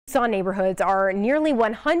Tucson neighborhoods are nearly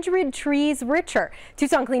 100 trees richer.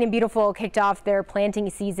 Tucson Clean and Beautiful kicked off their planting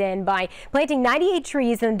season by planting 98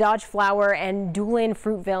 trees in the Dodge Flower and Doolen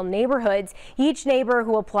Fruitvale neighborhoods. Each neighbor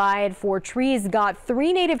who applied for trees got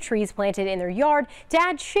 3 native trees planted in their yard to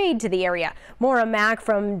add shade to the area. Maura Mack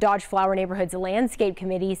from Dodge Flower Neighborhood's Landscape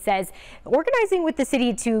Committee says organizing with the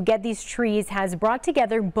city to get these trees has brought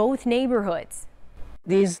together both neighborhoods.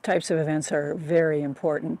 These types of events are very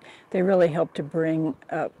important. They really help to bring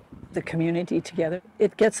the community together.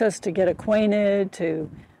 It gets us to get acquainted,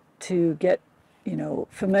 to get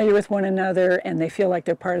familiar with one another, and they feel like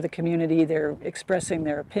they're part of the community. They're expressing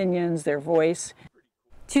their opinions, their voice.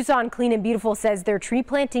 Tucson Clean and Beautiful says their tree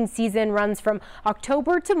planting season runs from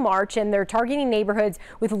October to March, and they're targeting neighborhoods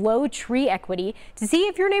with low tree equity. To see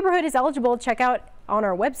if your neighborhood is eligible, check out on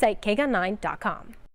our website, kgun9.com.